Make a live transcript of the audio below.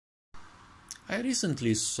I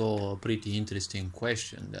recently saw a pretty interesting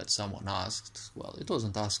question that someone asked. Well, it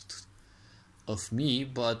wasn't asked of me,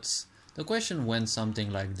 but the question went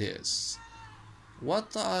something like this.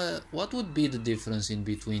 What would be the difference in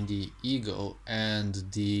between the ego and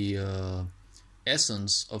the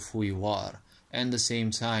essence of who you are, and at the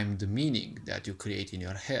same time the meaning that you create in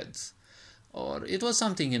your head? Or it was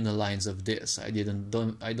something in the lines of this. I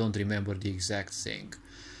don't remember the exact thing.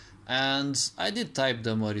 And I did type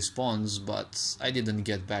them a response, but I didn't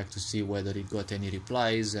get back to see whether it got any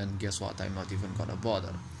replies, and guess what, I'm not even gonna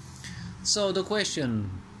bother. So the question,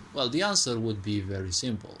 well, the answer would be very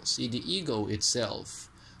simple. See, the ego itself,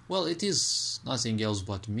 well, it is nothing else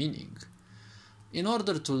but meaning. In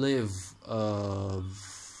order to live a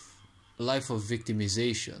life of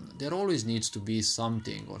victimization, there always needs to be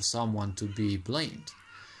something or someone to be blamed.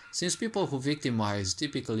 Since people who victimize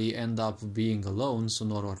typically end up being alone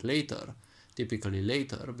sooner or later, typically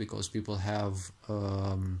later, because people have,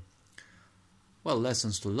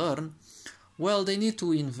 lessons to learn, well, they need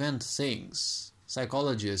to invent things.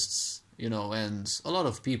 Psychologists, and a lot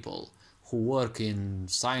of people who work in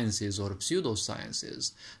sciences or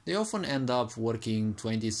pseudosciences, they often end up working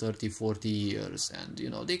 20, 30, 40 years,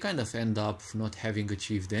 and, they kind of end up not having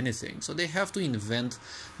achieved anything. So they have to invent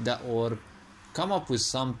that or come up with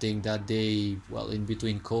something that they, in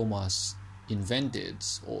between commas, invented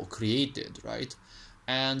or created, right?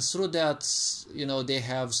 And through that, they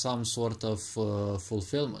have some sort of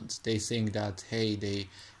fulfillment. They think that, hey, they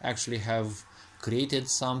actually have created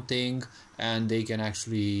something and they can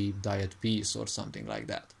actually die at peace or something like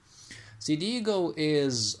that. See, the ego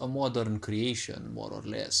is a modern creation, more or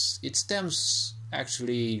less. It stems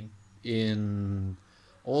actually in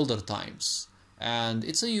older times. And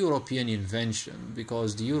it's a European invention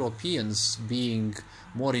because the Europeans, being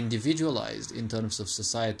more individualized in terms of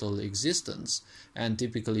societal existence and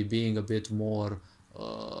typically being a bit more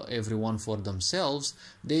everyone for themselves,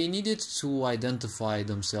 they needed to identify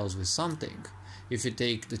themselves with something. If you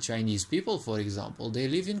take the Chinese people, for example, they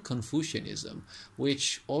live in Confucianism,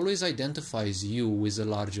 which always identifies you with a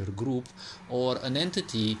larger group or an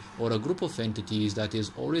entity or a group of entities that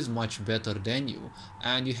is always much better than you,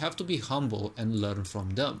 and you have to be humble and learn from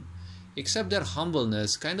them. Except their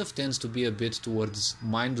humbleness kind of tends to be a bit towards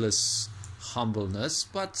mindless humbleness,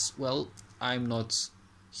 but, well, I'm not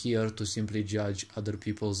here to simply judge other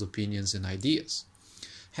people's opinions and ideas.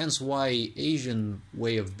 Hence why Asian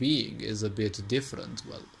way of being is a bit different,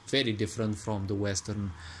 well, very different from the Western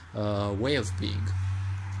way of being.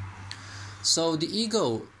 So the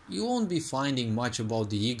ego, you won't be finding much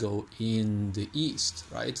about the ego in the East,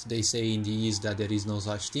 right? They say in the East that there is no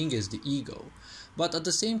such thing as the ego. But at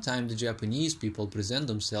the same time, the Japanese people present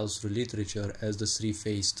themselves through literature as the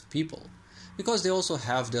three-faced people, because they also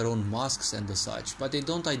have their own masks and the such, but they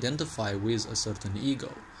don't identify with a certain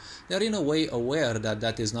ego. They're in a way aware that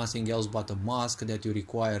that is nothing else but a mask that you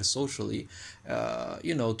require socially,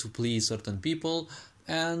 to please certain people,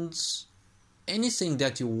 and anything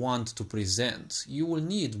that you want to present, you will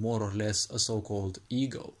need more or less a so-called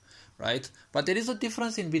ego, right? But there is a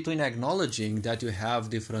difference in between acknowledging that you have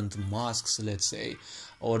different masks, let's say,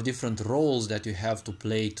 or different roles that you have to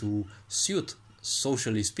play to suit,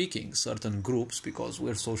 socially speaking, certain groups, because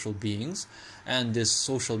we're social beings, and this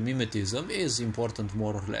social mimetism is important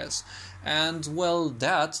more or less. And, well,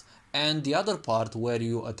 that, and the other part where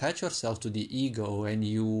you attach yourself to the ego and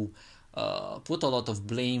you put a lot of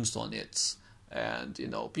blames on it. And,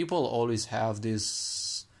 people always have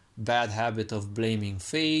this bad habit of blaming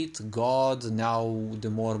fate, God, now the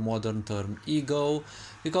more modern term ego,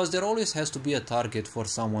 because there always has to be a target for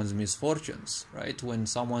someone's misfortunes, right? When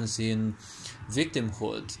someone's in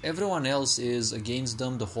victimhood, everyone else is against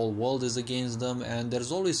them, the whole world is against them, and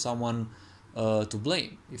there's always someone to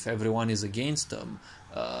blame. If everyone is against them,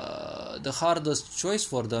 the hardest choice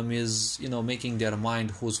for them is, making their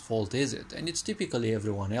mind whose fault is it, and it's typically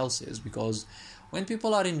everyone else's, because when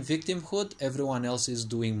people are in victimhood, everyone else is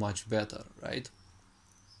doing much better, right?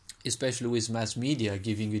 Especially with mass media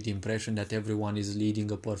giving you the impression that everyone is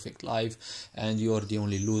leading a perfect life and you're the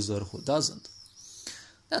only loser who doesn't.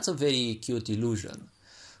 That's a very cute illusion.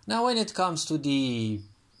 Now, when it comes to the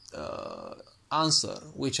answer,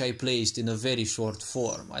 which I placed in a very short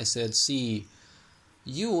form, I said, see,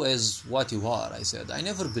 you as what you are, I said, I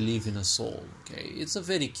never believe in a soul, okay? It's a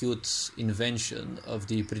very cute invention of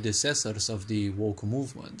the predecessors of the woke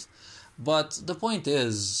movement. But the point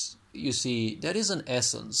is, you see, there is an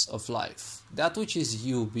essence of life. That which is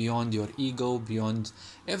you beyond your ego, beyond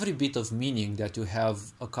every bit of meaning that you have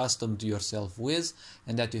accustomed yourself with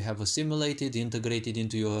and that you have assimilated, integrated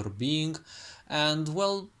into your being. And,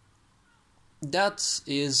 well, that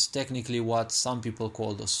is technically what some people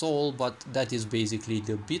call the soul, but that is basically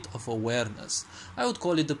the bit of awareness. I would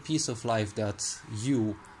call it the piece of life that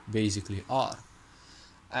you basically are.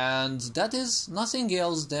 And that is nothing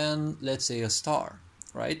else than, let's say, a star,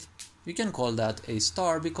 right? You can call that a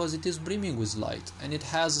star because it is brimming with light and it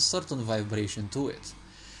has a certain vibration to it.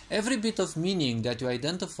 Every bit of meaning that you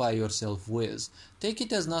identify yourself with, take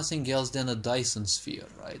it as nothing else than a Dyson sphere,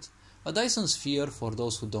 right? A Dyson sphere, for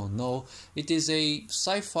those who don't know, it is a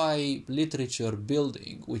sci-fi literature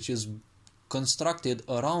building which is constructed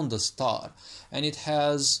around a star, and it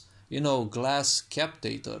has, glass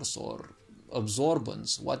captators or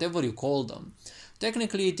absorbents, whatever you call them.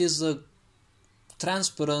 Technically, it is a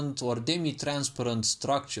transparent or demi-transparent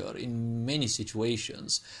structure in many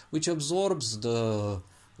situations, which absorbs the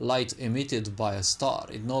light emitted by a star.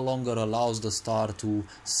 It no longer allows the star to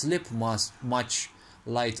slip much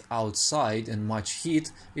light outside and much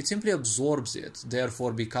heat. It simply absorbs it,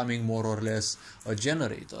 therefore becoming more or less a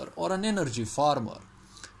generator or an energy farmer.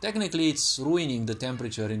 Technically, it's ruining the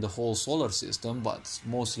temperature in the whole solar system, but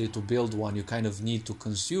mostly to build one, you kind of need to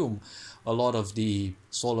consume a lot of the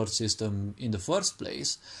solar system in the first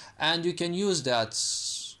place, and you can use that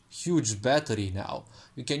huge battery now.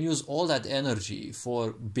 You can use all that energy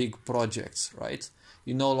for big projects, right?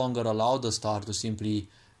 You no longer allow the star to simply,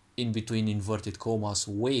 in between inverted commas,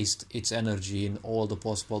 waste its energy in all the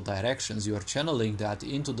possible directions. You are channeling that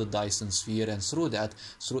into the Dyson sphere, and through that,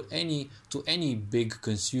 to any big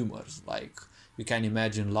consumers. Like, you can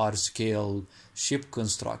imagine large-scale ship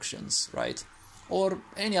constructions, right? Or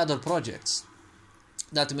any other projects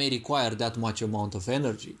that may require that much amount of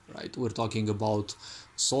energy, right? We're talking about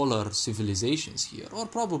solar civilizations here, or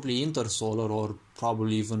probably intersolar, or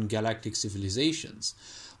probably even galactic civilizations.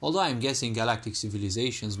 Although I'm guessing galactic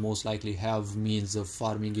civilizations most likely have means of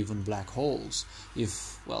farming even black holes.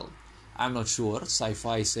 I'm not sure.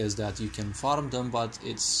 Sci-fi says that you can farm them, but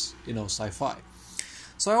it's, sci-fi.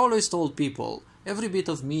 So I always told people, every bit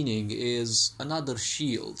of meaning is another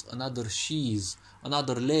shield, another sheath,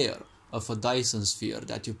 another layer of a Dyson sphere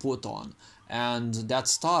that you put on. And that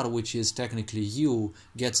star, which is technically you,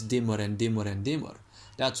 gets dimmer and dimmer and dimmer.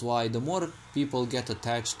 That's why the more people get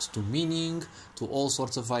attached to meaning, to all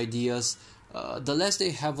sorts of ideas, the less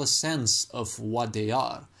they have a sense of what they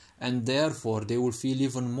are. And therefore, they will feel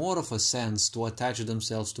even more of a sense to attach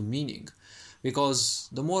themselves to meaning. Because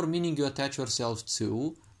the more meaning you attach yourself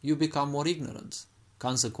to, you become more ignorant.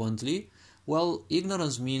 Consequently,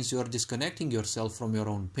 ignorance means you are disconnecting yourself from your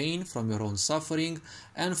own pain, from your own suffering,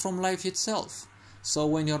 and from life itself. So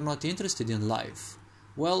when you're not interested in life,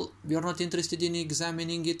 you're not interested in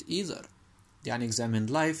examining it either. The unexamined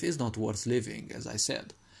life is not worth living, as I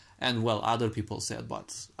said. And other people said,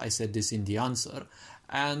 but I said this in the answer.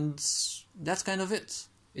 And that's kind of it.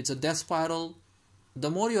 It's a death spiral.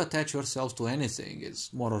 The more you attach yourself to anything,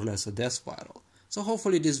 it's more or less a death spiral. So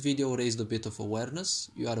hopefully this video raised a bit of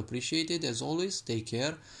awareness. You are appreciated as always. Take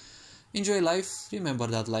care. Enjoy life. Remember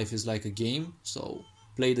that life is like a game. So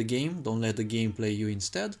play the game. Don't let the game play you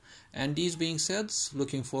instead. And this being said,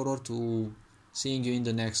 looking forward to seeing you in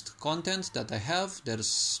the next content that I have.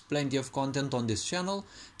 There's plenty of content on this channel.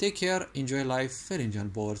 Take care. Enjoy life.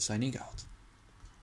 Ferinjan Board signing out.